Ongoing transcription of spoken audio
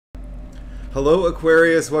Hello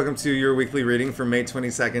Aquarius, welcome to your weekly reading from May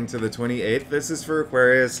 22nd to the 28th. This is for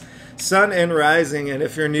Aquarius, Sun and Rising, and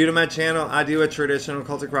if you're new to my channel, I do a traditional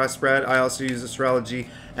cultic cross spread. I also use astrology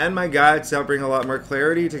and my guides to help bring a lot more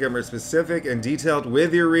clarity, to get more specific and detailed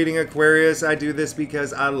with your reading, Aquarius. I do this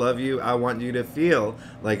because I love you. I want you to feel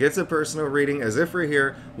like it's a personal reading, as if we're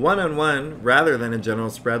here one-on-one rather than a general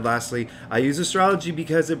spread. Lastly, I use astrology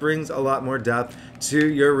because it brings a lot more depth to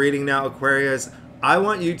your reading. Now, Aquarius, I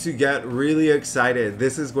want you to get really excited.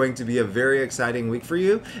 This is going to be a very exciting week for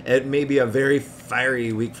you. It may be a very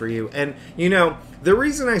fiery week for you. And, you know, the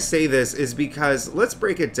reason I say this is because, let's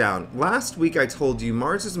break it down. Last week I told you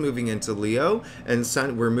Mars is moving into Leo and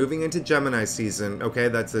Sun, we're moving into Gemini season. Okay,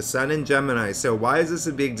 that's the Sun in Gemini. So why is this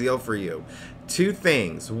a big deal for you? Two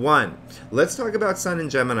things. One, let's talk about Sun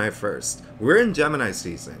in Gemini first. We're in Gemini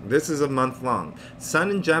season. This is a month long.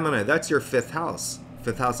 Sun in Gemini, that's your fifth house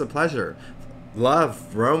of pleasure.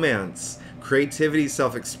 Love, romance, creativity,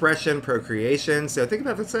 self-expression, procreation. So think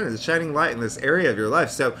about the sun as a shining light in this area of your life.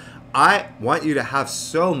 So I want you to have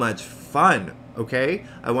so much fun, okay?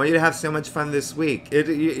 I want you to have so much fun this week.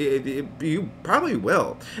 You probably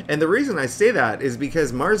will. And the reason I say that is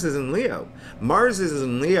because Mars is in Leo. Mars is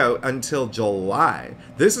in Leo until July.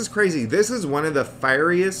 This is crazy. This is one of the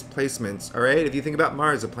fieriest placements, all right? If you think about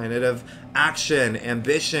Mars, a planet of action,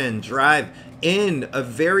 ambition, drive, in a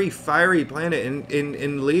very fiery planet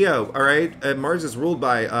in Leo, all right? Mars is ruled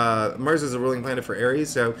by, Mars is a ruling planet for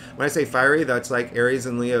Aries, so when I say fiery, that's like Aries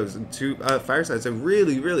and Leo's two fire signs, so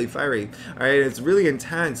really, really fiery, all right? It's really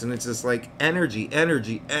intense, and it's just like energy,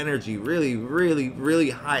 really, really, really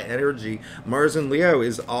high energy. Mars in Leo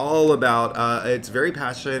is all about, it's very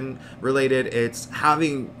passion related, it's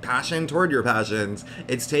having passion toward your passions,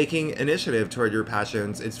 it's taking initiative toward your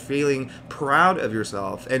passions, it's feeling proud of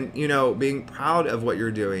yourself, and, you know, being proud of what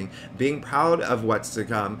you're doing, being proud of what's to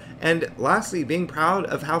come, and lastly, being proud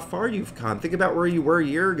of how far you've come. Think about where you were a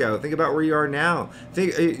year ago. Think about where you are now.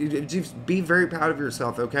 Be very proud of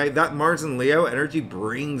yourself, okay? That Mars and Leo energy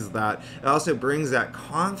brings that. It also brings that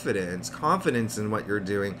confidence in what you're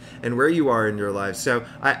doing and where you are in your life. So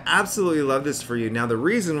I absolutely love this for you. Now, the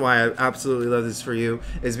reason why I absolutely love this for you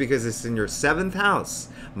is because it's in your 7th house.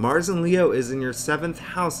 Mars and Leo is in your 7th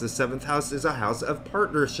house. The 7th house is a house of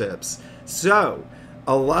partnerships. So,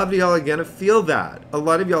 a lot of y'all are going to feel that. A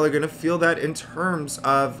lot of y'all are going to feel that in terms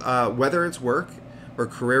of whether it's work or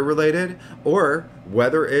career related, or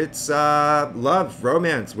whether it's love,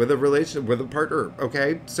 romance, with a relationship, with a partner,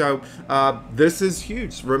 okay? So this is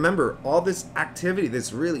huge. Remember, all this activity,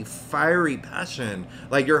 this really fiery passion,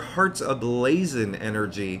 like your heart's ablazing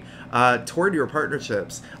energy toward your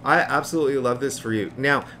partnerships. I absolutely love this for you.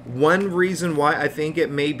 Now, one reason why I think it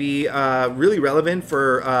may be really relevant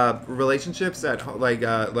for relationships that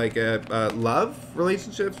love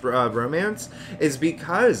relationships, romance, is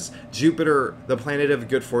because Jupiter, the planet of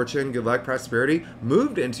good fortune, good luck, prosperity,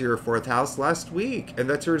 moved into your 4th house last week, and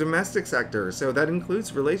that's your domestic sector. So that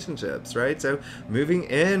includes relationships, right? So moving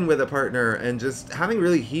in with a partner and just having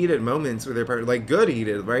really heated moments with your partner, like good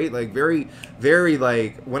heated, right? Like very, very,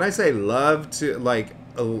 like, when I say love, to like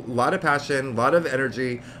a lot of passion, a lot of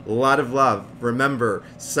energy, a lot of love. Remember,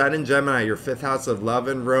 Sun in Gemini, your 5th house of love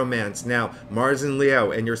and romance. Now, Mars in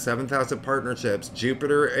Leo in your 7th house of partnerships.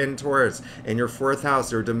 Jupiter in Taurus in your 4th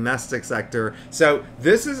house, your domestic sector. So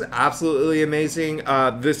this is absolutely amazing.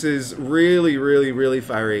 This is really, really, really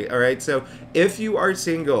fiery. All right. So if you are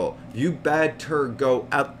single, you better go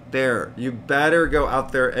out there. You better go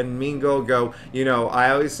out there and mingle. Go, you know,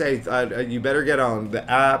 I always say you better get on the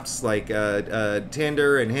apps like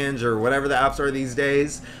Tinder and Hinge or whatever the apps are these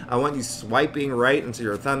days. I want you swiping right until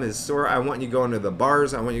your thumb is sore. I want you going to the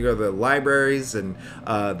bars. I want you to go to the libraries and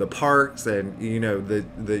the parks and, you know,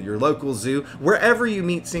 your local zoo, wherever you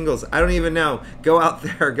meet singles. I don't even know. Go out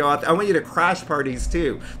there. Go out there. I want you to crash parties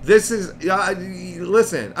too. This is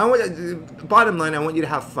listen. Bottom line, I want you to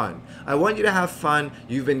have fun. I want you to have fun.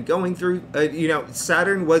 You've been going through, you know,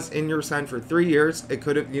 Saturn was in your sign for 3 years. It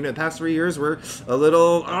could have, you know, the past 3 years were a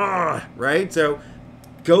little, right? So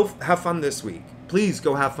go have fun this week. Please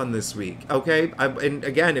go have fun this week, okay? And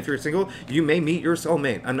again, if you're single, you may meet your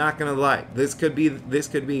soulmate. I'm not gonna lie. This could be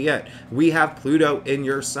it. We have Pluto in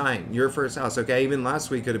your sign, your 1st house, okay? Even last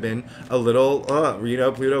week could have been a little, you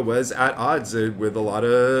know, Pluto was at odds with a lot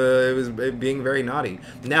of, it was being very naughty.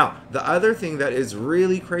 Now, the other thing that is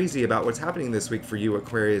really crazy about what's happening this week for you,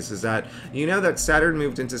 Aquarius, is that, you know, that Saturn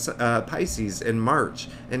moved into Pisces in March.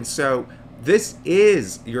 And so this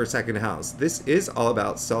is your 2nd house. This is all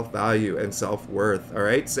about self-value and self-worth, all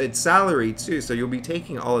right? So it's salary too, so you'll be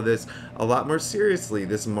taking all of this a lot more seriously.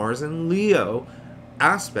 This Mars and Leo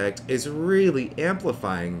aspect is really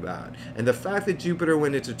amplifying that. And the fact that Jupiter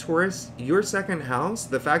went into Taurus, your second house,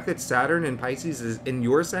 the fact that Saturn in Pisces is in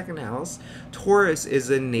your second house, Taurus is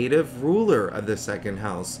a native ruler of the second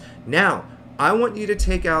house. Now, I want you to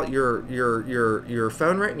take out your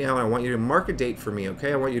phone right now, and I want you to mark a date for me,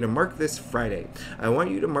 okay? I want you to mark this Friday. I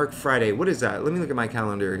want you to mark Friday. What is that? Let me look at my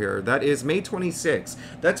calendar here. That is May 26th.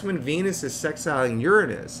 That's when Venus is sextiling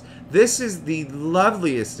Uranus. This is the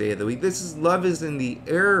loveliest day of the week. This is love is in the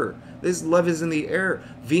air. This love is in the air.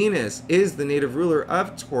 Venus is the native ruler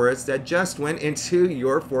of Taurus that just went into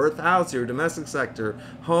your 4th house, your domestic sector,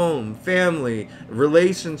 home, family,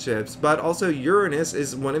 relationships, but also Uranus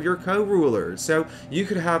is one of your co-rulers. So you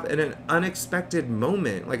could have an unexpected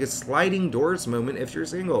moment, like a sliding doors moment if you're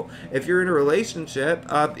single. If you're in a relationship,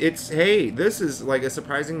 it's, hey, this is like a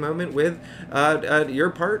surprising moment with your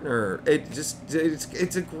partner.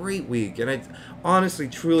 It's a great week, and I honestly,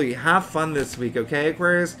 truly have fun this week, okay,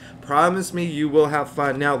 Aquarius? Promise me you will have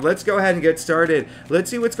fun. Now, let's go ahead and get started. Let's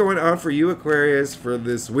see what's going on for you, Aquarius, for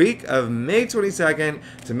this week of May 22nd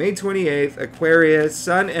to May 28th. Aquarius,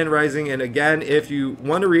 Sun and Rising. And again, if you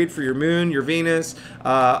want to read for your Moon, your Venus,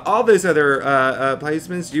 all those other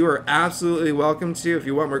placements, you are absolutely welcome to. If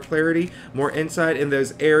you want more clarity, more insight in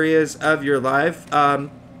those areas of your life.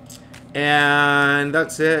 And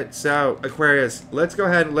that's it. So, Aquarius, let's go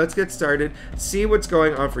ahead and let's get started. See what's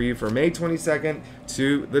going on for you for May 22nd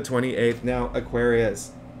to the 28th. Now,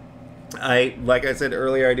 Aquarius, like I said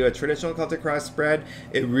earlier, I do a traditional Celtic cross spread.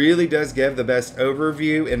 It really does give the best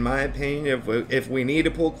overview, in my opinion. If we need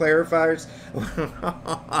to pull clarifiers,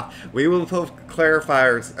 we will pull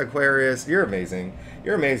clarifiers. Aquarius, you're amazing.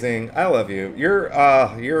 You're amazing. I love you. You're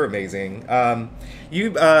amazing.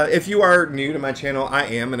 If you are new to my channel, I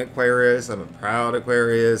am an Aquarius. I'm a proud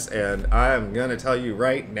Aquarius, and I'm gonna tell you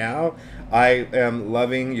right now, I am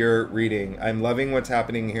loving your reading. I'm loving what's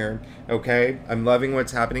happening here. Okay, I'm loving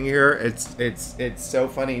what's happening here. It's so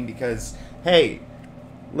funny because, hey,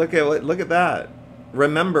 look at that.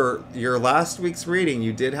 Remember your last week's reading.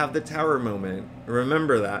 You did have the tower moment.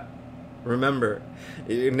 Remember that. Remember,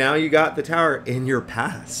 now you got the tower in your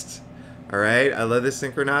past. All right, I love the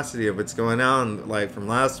synchronicity of what's going on, like from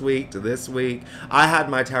last week to this week. I had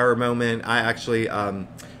my tower moment. I actually,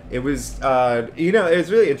 it was, it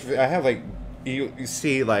was really interesting. I have like, you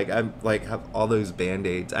see, like I'm like have all those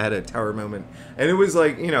band-aids. I had a tower moment, and it was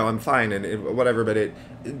like, I'm fine and whatever. But it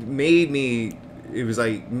made me. It was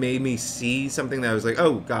like made me see something that I was like,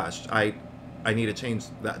 oh gosh, I need to change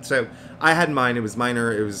that. So I had mine. It was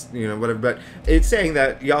minor. It was, whatever. But it's saying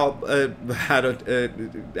that y'all had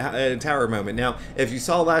a tower moment. Now, if you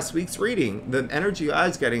saw last week's reading, the energy I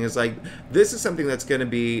was getting is like, this is something that's going to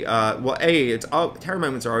be, it's all, tower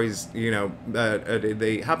moments are always,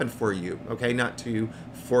 they happen for you, okay? Not to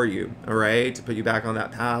for you, all right? To put you back on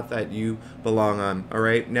that path that you belong on, all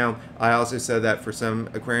right? Now, I also said that for some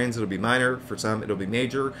Aquarians, it'll be minor. For some, it'll be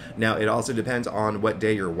major. Now, it also depends on what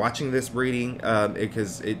day you're watching this reading,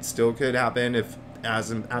 because it still could happen if it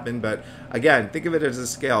hasn't happened. But again, think of it as a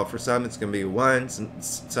scale. For some, it's going to be 1.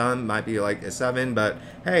 Some might be like a 7. But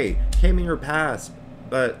hey, came in your past.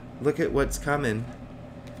 But look at what's coming.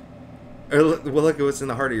 Or look at what's in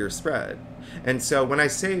the heart of your spread. And so when I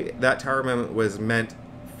say that tower moment was meant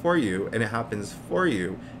for you and it happens for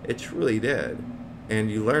you, it truly did.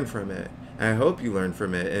 And you learn from it. And I hope you learn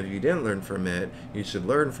from it. And if you didn't learn from it, you should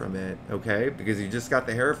learn from it, okay? Because you just got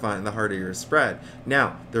the Hierophant in the heart of your spread.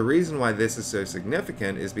 Now, the reason why this is so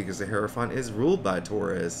significant is because the Hierophant is ruled by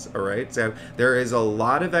Taurus, all right? So there is a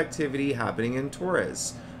lot of activity happening in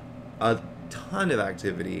Taurus. A ton of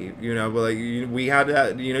activity, like we had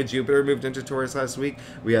that, Jupiter moved into Taurus last week.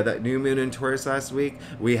 We had that new moon in Taurus last week.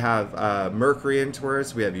 We have Mercury in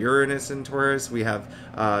Taurus. We have Uranus in Taurus. We have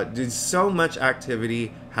so much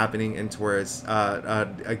activity happening in Taurus.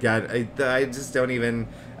 Again, I just don't even.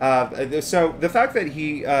 So the fact that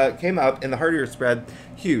he came up in the heart of your spread,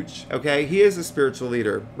 huge. Okay, he is a spiritual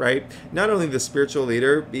leader, right? Not only the spiritual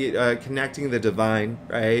leader, connecting the divine,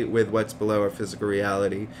 right, with what's below our physical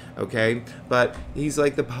reality. Okay, but he's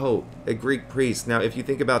like the Pope, a Greek priest. Now, if you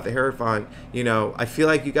think about the Hierophant, I feel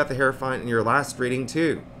like you got the Hierophant in your last reading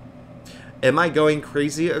too. Am I going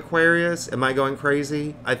crazy, Aquarius? Am I going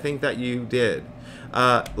crazy? I think that you did.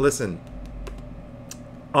 Listen,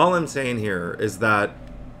 all I'm saying here is that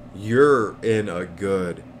you're in a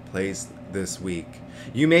good place this week.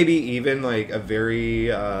 You may be even like a very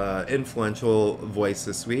influential voice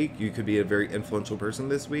this week. You could be a very influential person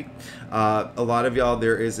this week. A lot of y'all,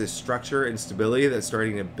 there is a structure and stability that's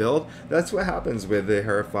starting to build. That's what happens with the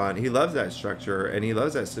Hierophant. He loves that structure and he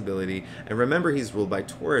loves that stability. And remember, he's ruled by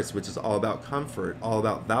Taurus, which is all about comfort, all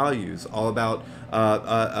about values, all about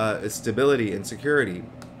stability and security.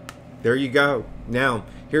 There you go. Now,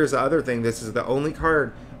 here's the other thing. This is the only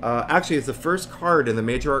card. Actually, it's the first card in the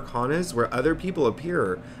major arcanas where other people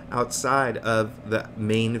appear outside of the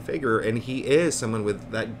main figure, and he is someone with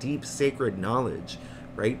that deep sacred knowledge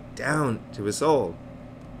right down to his soul.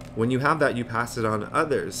 When you have that, you pass it on to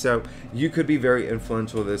others. So you could be very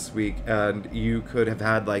influential this week, and you could have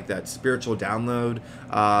had like that spiritual download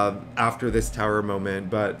after this tower moment.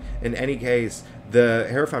 But in any case, the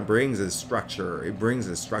Hierophant brings a structure. It brings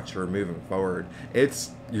a structure moving forward.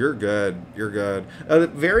 You're good. You're good.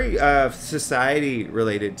 Very society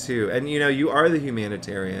related too. And you know, you are the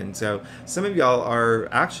humanitarian. So some of y'all are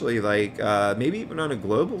actually like maybe even on a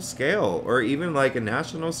global scale or even like a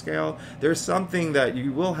national scale. There's something that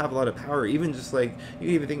you will have a lot of power. Even just like, you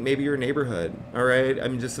can even think maybe your neighborhood. All right. I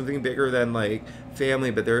mean, just something bigger than like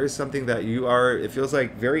family, but there is something that you are, it feels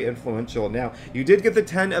like very influential. Now, you did get the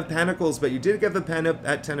 10 of Pentacles, but you did get the pen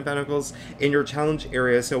at 10 of Pentacles in your challenge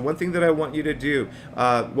area. So one thing that I want you to do,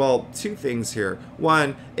 well, two things here.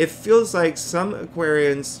 One, it feels like some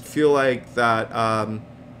Aquarians feel like that,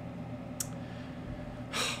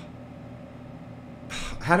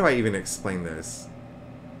 how do I even explain this?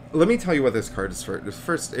 Let me tell you what this card is first.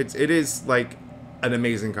 First, it is like an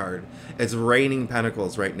amazing card. It's raining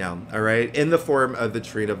pentacles right now, all right, in the form of the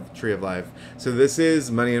tree of life. So this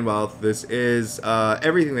is money and wealth. This is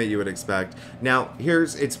everything that you would expect. Now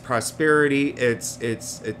here's its prosperity, it's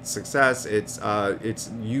success,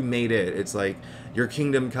 it's you made it. It's like your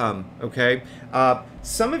kingdom come. Okay,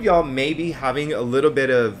 some of y'all may be having a little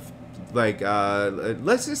bit of like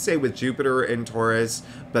let's just say with Jupiter in Taurus,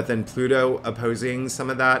 but then Pluto opposing some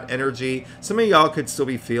of that energy. Some of y'all could still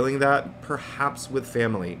be feeling that, perhaps with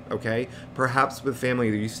family, okay? Perhaps with family.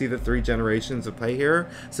 You see the 3 generations of play here.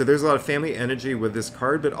 So there's a lot of family energy with this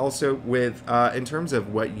card, but also with, in terms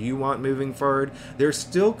of what you want moving forward, there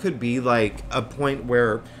still could be like a point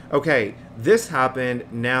where, okay, this happened,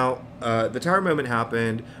 now the tower moment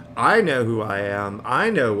happened, I know who I am, I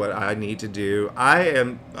know what I need to do,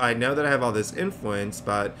 I know that I have all this influence,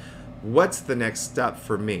 but what's the next step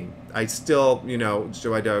for me? I still, you know,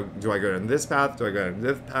 do I go down this path? Do I go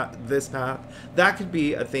down this path? That could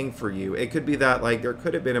be a thing for you. It could be that, like, there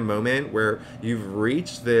could have been a moment where you've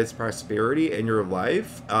reached this prosperity in your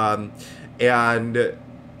life, but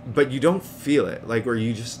you don't feel it, like, or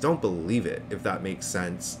you just don't believe it, if that makes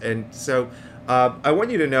sense. And so, I want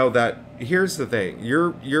you to know that here's the thing: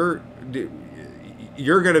 you're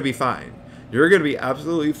gonna be fine. You're going to be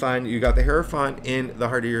absolutely fine. You got the Hierophant in the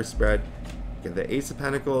heart of your spread. You got the Ace of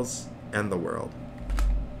Pentacles and the World.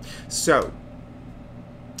 So,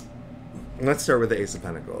 let's start with the Ace of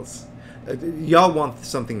Pentacles. Y'all want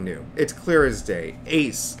something new. It's clear as day.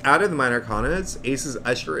 Ace, out of the minor arcanas, aces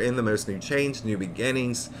usher in the most new change, new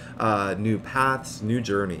beginnings, new paths, new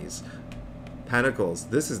journeys. Pentacles,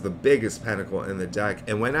 this is the biggest pentacle in the deck.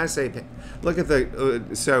 And when I say, look at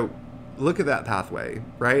the, look at that pathway,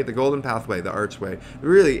 right? The golden pathway, the archway. It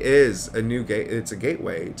really is a new gate. It's a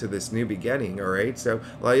gateway to this new beginning, all right? So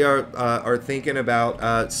while you are thinking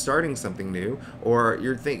about starting something new, or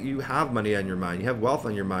you have money on your mind, you have wealth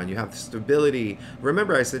on your mind, you have stability.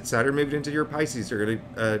 Remember, I said Saturn moved into your Pisces. You're going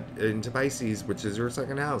to into Pisces, which is your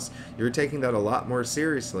second house. You're taking that a lot more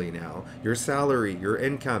seriously now. Your salary, your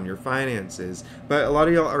income, your finances. But a lot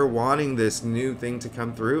of y'all are wanting this new thing to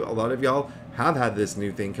come through. A lot of y'all have had this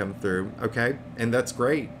new thing come through, okay? And that's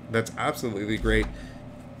great. That's absolutely great.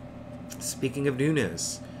 Speaking of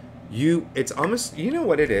newness, it's almost, you know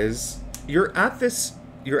what it is? You're at this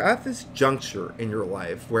juncture in your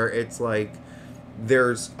life where it's like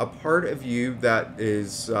there's a part of you that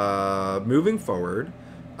is moving forward,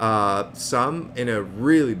 some in a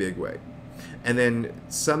really big way. And then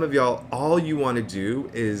some of y'all, all you want to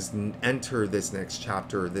do is enter this next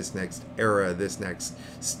chapter, this next era, this next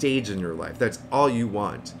stage in your life. That's all you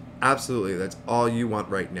want. Absolutely, that's all you want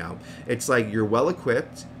right now. It's like you're well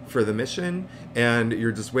equipped for the mission, and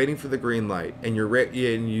you're just waiting for the green light, and you're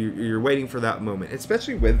waiting for that moment.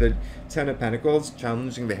 Especially with the 10 of Pentacles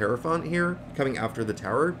challenging the Hierophant here, coming after the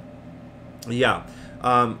Tower. Yeah.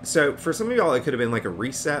 So for some of y'all, it could have been like a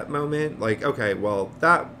reset moment. Like, okay, well,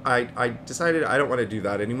 that I decided I don't want to do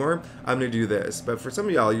that anymore. I'm going to do this. But for some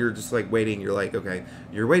of y'all, you're just like waiting. You're like, okay,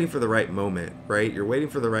 you're waiting for the right moment, right? You're waiting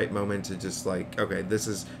for the right moment to just like, okay, this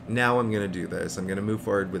is, now I'm going to do this. I'm going to move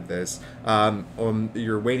forward with this.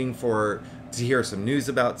 You're waiting for to hear some news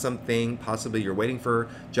about something. Possibly you're waiting for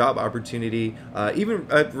job opportunity, even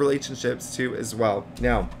relationships too as well.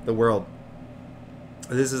 Now, the world.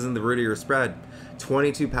 This isn't the root of your spread.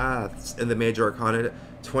 22 paths in the major arcana,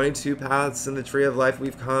 22 paths in the tree of life.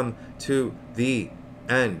 We've come to the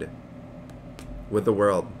end with the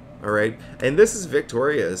world. All right. And this is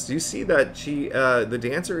Victorious. Do you see that she, the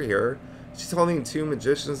dancer here, she's holding 2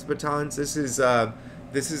 magician's batons. This is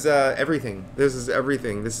everything. This is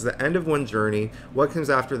everything. This is the end of one journey. What comes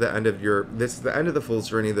after the end of your, this is the end of the fool's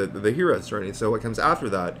journey, the hero's journey. So what comes after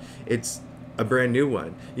that? It's a brand new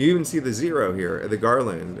one. You even see the 0 here, the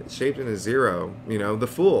garland shaped in a 0, you know, the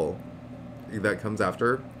fool that comes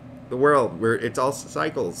after the world, where it's all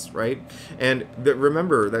cycles, right? And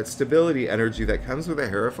remember that stability energy that comes with a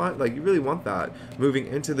Hierophant, like you really want that moving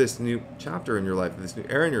into this new chapter in your life, this new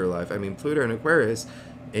era in your life. I mean, Pluto and Aquarius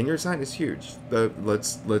in your sign is huge.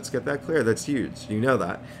 Let's get that clear. That's huge. You know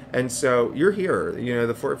that. And so you're here, you know,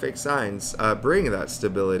 the 4 fixed signs bring that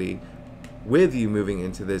stability with you moving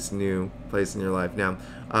into this new place in your life. Now,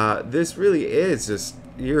 this really is just,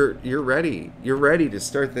 you're ready. You're ready to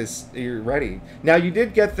start this. You're ready. Now, you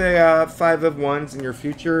did get the 5 of Wands in your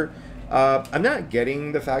future. I'm not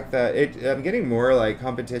getting the fact that I'm getting more like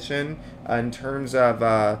competition in terms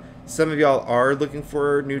of some of y'all are looking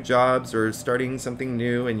for new jobs or starting something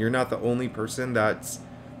new, and you're not the only person that's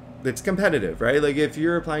competitive, right? Like if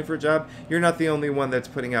you're applying for a job, you're not the only one that's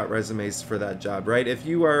putting out resumes for that job, right? If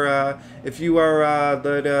you are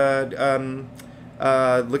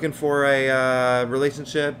looking for a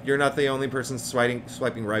relationship, you're not the only person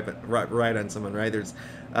swiping right on someone, right? There's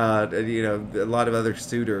you know, a lot of other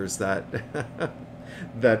suitors that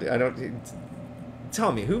that I don't.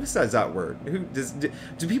 Tell me, who says that word?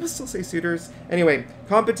 Do people still say suitors? Anyway,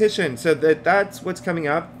 competition. So that's what's coming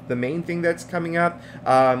up. The main thing that's coming up.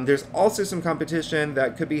 There's also some competition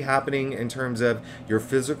that could be happening in terms of your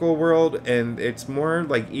physical world, and it's more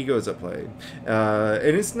like egos at play.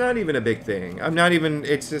 And it's not even a big thing.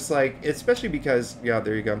 It's just like, especially because, yeah,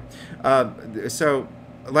 there you go. So,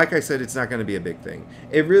 like I said, it's not going to be a big thing.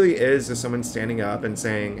 It really is just someone standing up and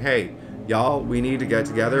saying, hey, y'all, we need to get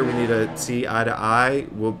together. We need to see eye to eye.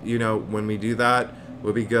 We'll, you know, when we do that,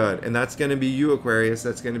 we'll be good. And that's going to be you, Aquarius.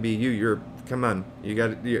 That's going to be you. Come on. You're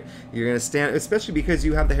going to stand, especially because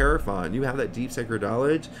you have the Hierophant. You have that deep sacred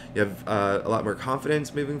knowledge. You have a lot more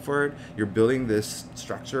confidence moving forward. You're building this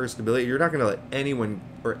structure, stability. You're not going to let anyone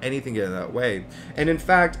or anything get in that way. And in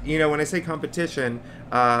fact, you know, when I say competition,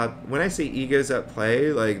 when I say egos at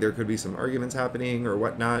play, like there could be some arguments happening or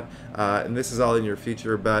whatnot. And this is all in your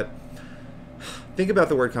future, but think about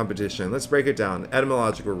the word competition. Let's break it down.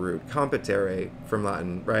 Etymological root, competere from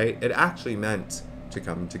Latin, right? It actually meant to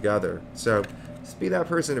come together. So just be that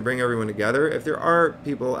person to bring everyone together. If there are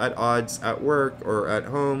people at odds at work or at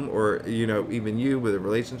home, or, you know, even you with a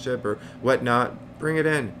relationship or whatnot, bring it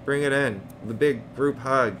in. Bring it in. The big group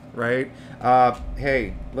hug, right?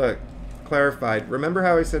 Hey, look, clarified. Remember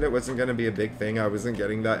how I said it wasn't going to be a big thing? I wasn't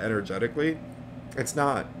getting that energetically? It's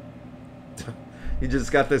not. You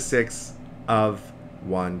just got the 6 of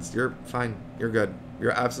Wands. You're fine. You're good.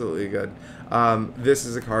 You're absolutely good. This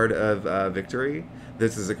is a card of victory.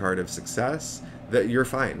 This is a card of success. That you're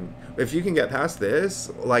fine. If you can get past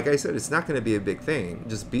this, like I said, it's not going to be a big thing.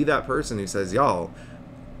 Just be that person who says, y'all,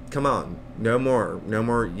 come on, no more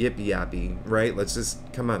yippee yappy, right? Let's just,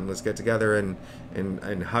 come on, let's get together and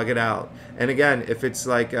hug it out. And again, if it's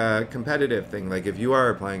like a competitive thing, like if you are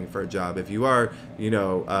applying for a job, if you are, you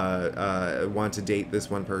know, want to date this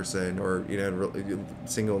one person, or, you know,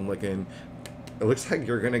 single and looking, it looks like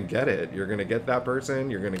you're going to get it. You're going to get that person.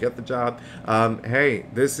 You're going to get the job. Hey,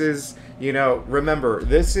 this is, you know, remember,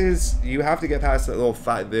 this is, you have to get past that little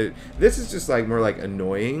this is just like more like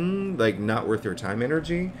annoying, like not worth your time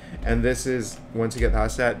energy. And this is, once you get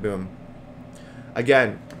past that, boom.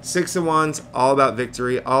 Again, 6 of Wands, all about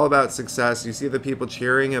victory, all about success. You see the people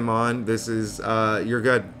cheering him on. This is, you're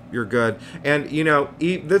good. You're good. And, you know,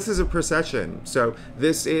 this is a procession. So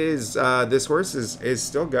this is, this horse is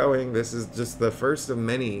still going. This is just the first of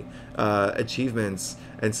many achievements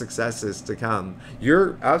and successes to come.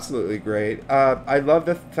 You're absolutely great. I love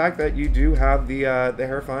the fact that you do have the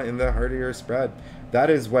Hierophant in the heart of your spread. That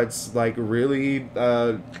is what's like really,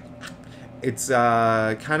 it's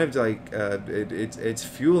kind of like it's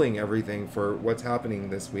fueling everything for what's happening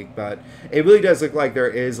this week. But it really does look like there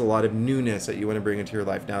is a lot of newness that you want to bring into your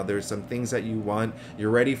life now. There's some things that you want.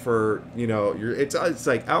 You're ready for, you know, it's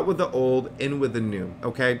like out with the old, in with the new.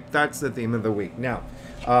 Okay, that's the theme of the week. Now,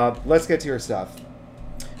 let's get to your stuff.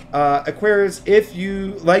 Aquarius, if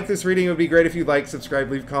you like this reading, it would be great if you like,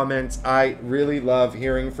 subscribe, leave comments. I really love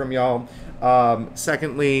hearing from y'all.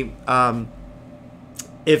 Secondly,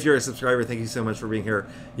 if you're a subscriber, thank you so much for being here.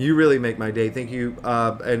 You really make my day. Thank you.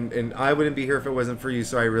 And I wouldn't be here if it wasn't for you,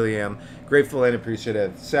 so I really am grateful and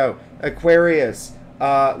appreciative. So, Aquarius,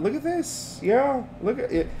 look at this. Yeah, look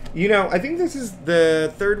at it. You know, I think this is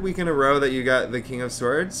the third week in a row that you got the King of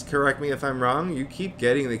Swords. Correct me if I'm wrong. You keep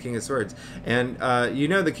getting the King of Swords. And you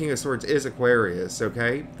know the King of Swords is Aquarius,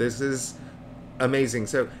 okay? This is amazing.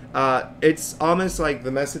 So it's almost like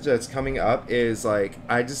the message that's coming up is like,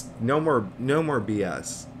 no more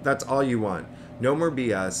BS. That's all you want. No more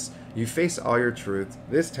BS. You face all your truth.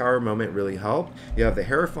 This Tower moment really helped. You have the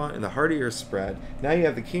Hierophant in the heart of your spread. Now you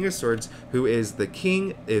have the King of Swords, who is the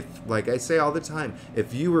king. If, like I say all the time,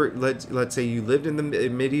 if you were, let's say you lived in the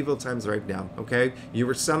medieval times right now, okay? You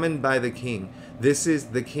were summoned by the king. This is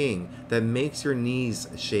the king that makes your knees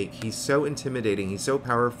shake. He's so intimidating. He's so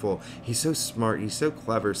powerful. He's so smart. He's so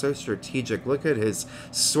clever, so strategic. Look at his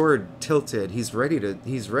sword tilted. He's ready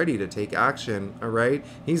to take action, all right?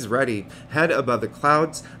 He's ready. Head above the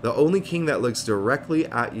clouds. The only king that looks directly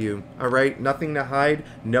at you, all right? Nothing to hide.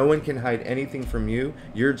 No one can hide anything from you.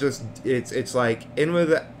 You're just, it's like in with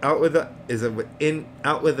the, out with the, is it in,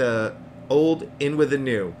 out with the old, in with the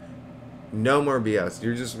new. No more BS.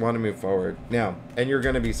 You just want to move forward now, and you're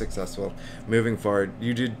going to be successful moving forward.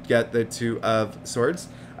 You did get the Two of Swords.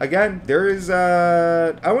 Again, there is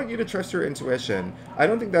I want you to trust your intuition. I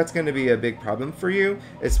don't think that's going to be a big problem for you,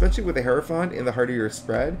 especially with the Hierophant in the heart of your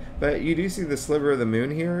spread. But you do see the sliver of the moon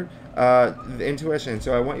here, the intuition.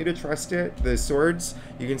 So I want you to trust it. The swords,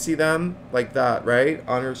 you can see them like that, right,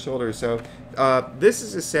 on her shoulder. So this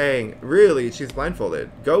is just saying, really, she's blindfolded.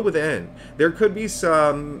 Go within. There could be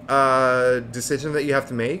some decision that you have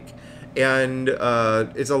to make, and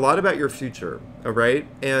it's a lot about your future, all right?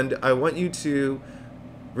 And I want you to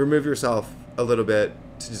remove yourself a little bit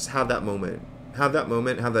to just have that moment. Have that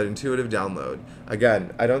moment, have that intuitive download.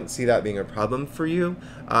 Again, I don't see that being a problem for you.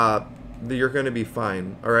 You're going to be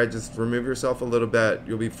fine, all right? Just remove yourself a little bit.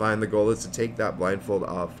 You'll be fine. The goal is to take that blindfold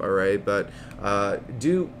off, all right? But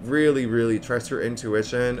do really, really trust your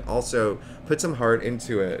intuition. Also, put some heart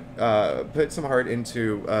into it. Put some heart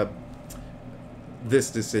into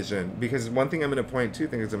this decision. Because one thing I'm going to point, two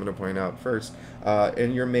things I'm going to point out. First,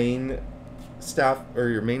 in your main staff or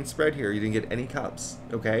your main spread here, you didn't get any cups,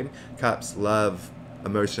 okay? Cups, love,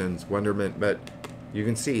 emotions, wonderment, but you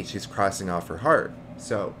can see she's crossing off her heart.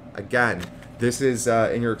 So again, this is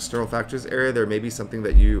in your external factors area. There may be something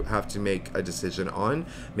that you have to make a decision on,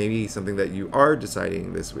 maybe something that you are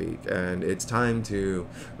deciding this week, and it's time to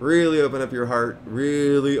really open up your heart,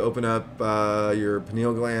 really open up your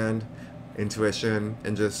pineal gland, intuition,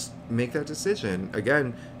 and just make that decision.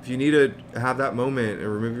 Again, if you need to have that moment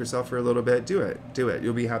and remove yourself for a little bit, do it.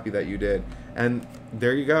 You'll be happy that you did. And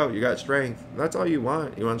there you go. You got strength. That's all you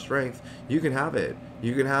want. You want strength. You can have it.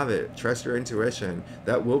 You can have it. Trust your intuition.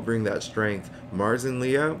 That will bring that strength. Mars and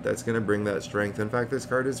Leo, that's going to bring that strength. In fact, this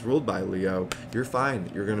card is ruled by Leo. You're fine.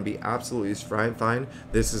 You're going to be absolutely fine.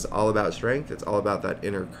 This is all about strength. It's all about that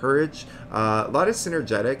inner courage. A lot of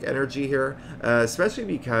synergetic energy here, especially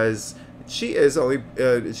because she is only,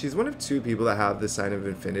 she's one of two people that have the sign of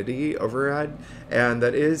infinity over her head, and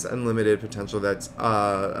that is unlimited potential. That's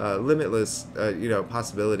limitless,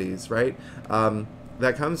 possibilities, right?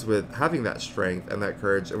 That comes with having that strength and that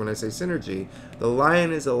courage. And when I say synergy, the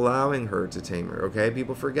lion is allowing her to tame her, okay?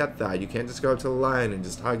 People forget that. You can't just go up to the lion and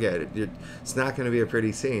just hug it. It's not going to be a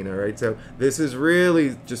pretty scene, all right? So this is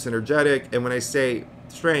really just energetic. And when I say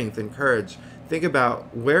strength and courage, think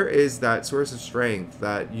about, where is that source of strength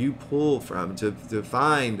that you pull from to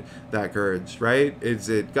find that courage, right? Is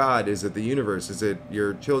it God? Is it the universe? Is it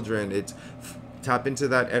your children? It's tap into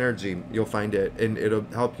that energy. You'll find it, and it'll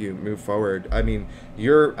help you move forward. I mean,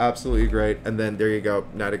 you're absolutely great. And then there you go,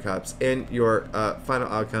 Knight of Cups. In your final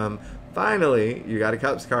outcome, finally, you got a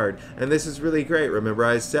Cups card. And this is really great. Remember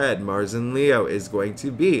I said Mars and Leo is going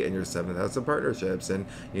to be in your 7th house of partnerships. And,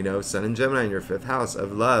 Sun and Gemini in your 5th house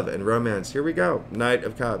of love and romance. Here we go. Knight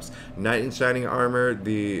of Cups. Knight in shining armor,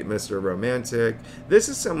 the Mr. Romantic. This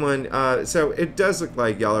is someone, so it does look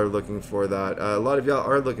like y'all are looking for that. A lot of y'all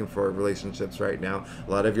are looking for relationships right now.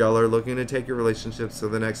 A lot of y'all are looking to take your relationships to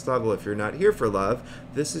the next level. If you're not here for love,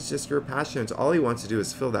 this is just your passions. All he wants to do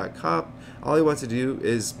is fill that cup. All he wants to do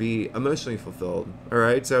is be emotionally fulfilled. All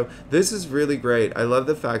right, so this is really great. I love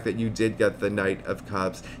the fact that you did get the Knight of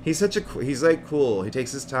Cups. He's he's like cool. He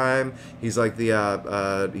takes his time. He's like the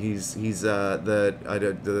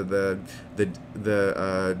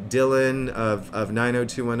Dylan of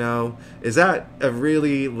 90210. Is that a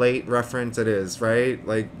really late reference? It is, right?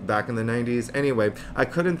 Like back in the 90s. Anyway, I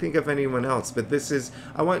couldn't think of anyone else, but this is,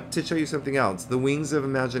 I want to show you something else. The wings of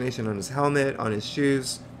imagination on his helmet, on his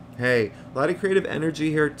shoes. Hey, a lot of creative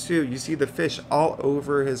energy here too. You see the fish all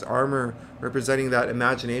over his armor, representing that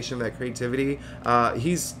imagination, that creativity.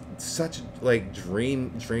 He's such like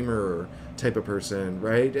dreamer type of person,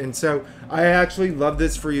 right? And so I actually love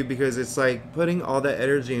this for you because it's like putting all that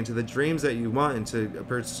energy into the dreams that you want, into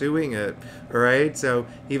pursuing it. All right, so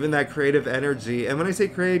even that creative energy. And when I say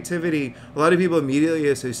creativity, a lot of people immediately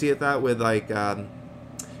associate that with like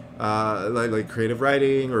creative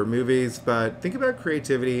writing or movies, but think about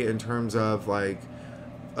creativity in terms of like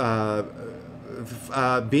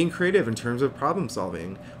being creative in terms of problem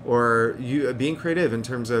solving, or you being creative in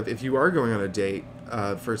terms of if you are going on a date,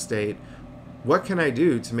 first date, what can I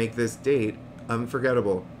do to make this date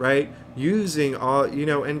unforgettable, right? Using all, you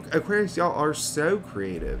know, and Aquarius, y'all are so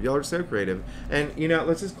creative. Y'all are so creative. And, you know,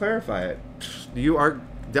 let's just clarify it. You are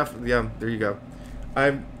definitely, yeah, there you go.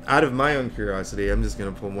 I'm out of my own curiosity. I'm just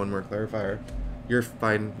going to pull one more clarifier. You're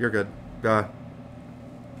fine. You're good.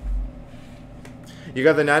 You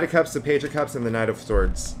got the Knight of Cups, the Page of Cups, and the Knight of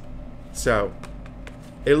Swords. So,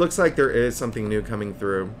 it looks like there is something new coming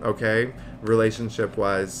through, okay?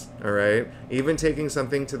 Relationship-wise, all right? Even taking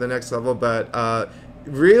something to the next level, but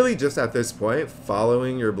really just at this point,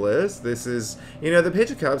 following your bliss. This is, you know, the Page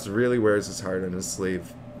of Cups really wears his heart on his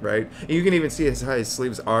sleeve, right? You can even see his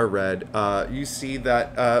sleeves are red. You see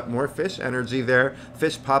that more fish energy there,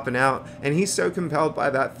 fish popping out, and he's so compelled by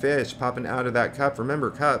that fish popping out of that cup. Remember,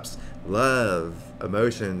 cups, love,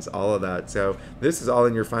 emotions, all of that. So this is all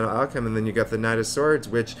in your final outcome. And then you got the Knight of Swords,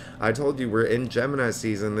 which I told you we're in Gemini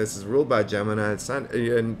season. This is ruled by Gemini. Sun,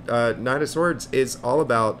 and Knight of Swords is all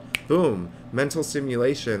about, boom, mental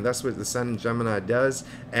stimulation. That's what the Sun in Gemini does.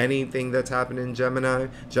 Anything that's happened in Gemini,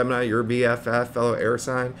 your BFF, fellow air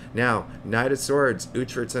sign. Now, Knight of Swords,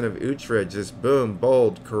 Uhtred, son of Uhtred, just boom,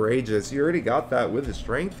 bold, courageous. You already got that with the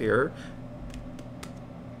strength here.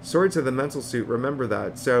 Swords of the mental suit, remember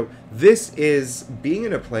that. So this is being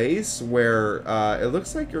in a place where it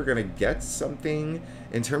looks like you're going to get something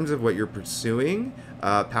in terms of what you're pursuing,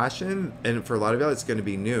 passion, and for a lot of y'all, it's going to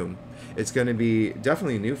be new. It's going to be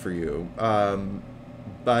definitely new for you,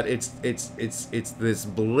 but it's this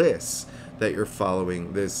bliss that you're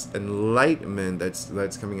following, this enlightenment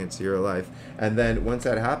that's coming into your life, and then once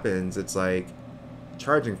that happens, it's like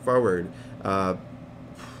charging forward.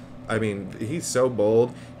 I mean, he's so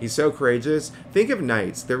bold. He's so courageous. Think of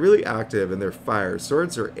knights. They're really active and they're fire.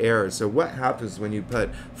 Swords are air. So what happens when you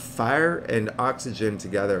put fire and oxygen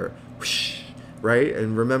together? Whoosh, right?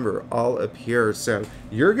 And remember, all appear. So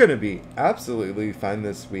you're going to be absolutely fine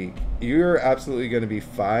this week. You're absolutely going to be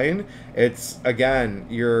fine. It's, again,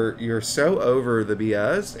 you're so over the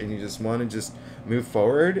BS and you just want to just move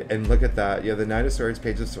forward. And look at that. You have the Knight of Swords,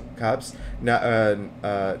 Page of Cups, Knight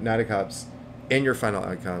of Cups. In your final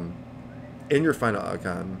outcome.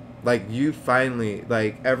 Like, you finally,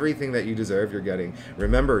 like, everything that you deserve, you're getting.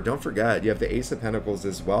 Remember, don't forget, you have the Ace of Pentacles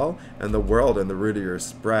as well, and the World and the root of your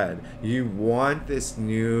spread. You want this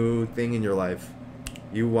new thing in your life.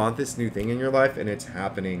 You want this new thing in your life, and it's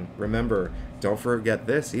happening. Remember, don't forget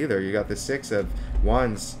this either. You got the Six of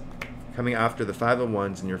Wands coming after the Five of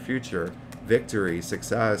Wands in your future. Victory,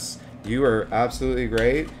 success. You are absolutely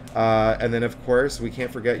great. And then, of course, we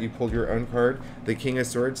can't forget you pulled your own card. The King of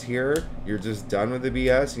Swords here. You're just done with the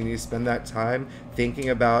BS. You need to spend that time thinking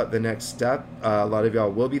about the next step. A lot of y'all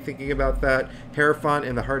will be thinking about that. Hierophant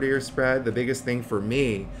in the heart of your spread. The biggest thing for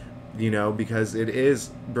me, you know, because it is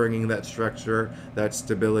bringing that structure, that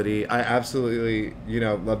stability. I absolutely, you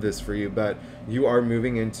know, love this for you, but you are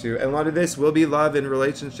moving into, and a lot of this will be love and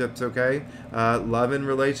relationships, okay? Love and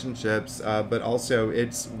relationships, but also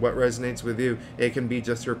it's what resonates with you. It can be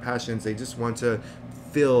just your passions. They just want to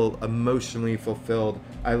feel emotionally fulfilled.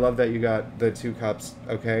 I love that you got the 2 cups,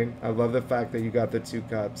 okay? I love the fact that you got the 2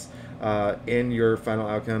 cups. In your final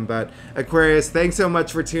outcome. But Aquarius, thanks so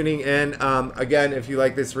much for tuning in. Again, if you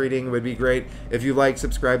like this reading, it would be great if you like,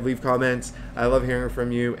 subscribe, leave comments. I love hearing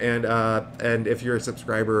from you, and if you're a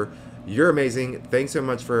subscriber, you're amazing. Thanks so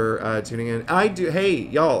much for tuning in. Hey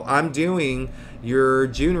y'all, I'm doing your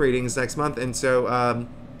June readings next month, and so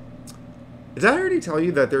Did I already tell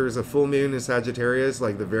you that there is a full moon in Sagittarius,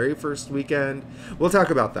 like the very first weekend? We'll talk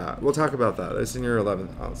about that. We'll talk about that. It's in your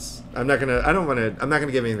 11th house. I'm not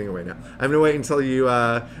gonna give anything away now. I'm gonna wait until you.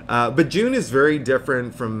 But June is very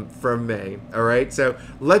different from May. All right. So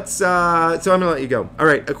let's. So I'm gonna let you go. All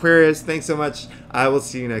right, Aquarius. Thanks so much. I will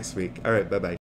see you next week. All right. Bye bye.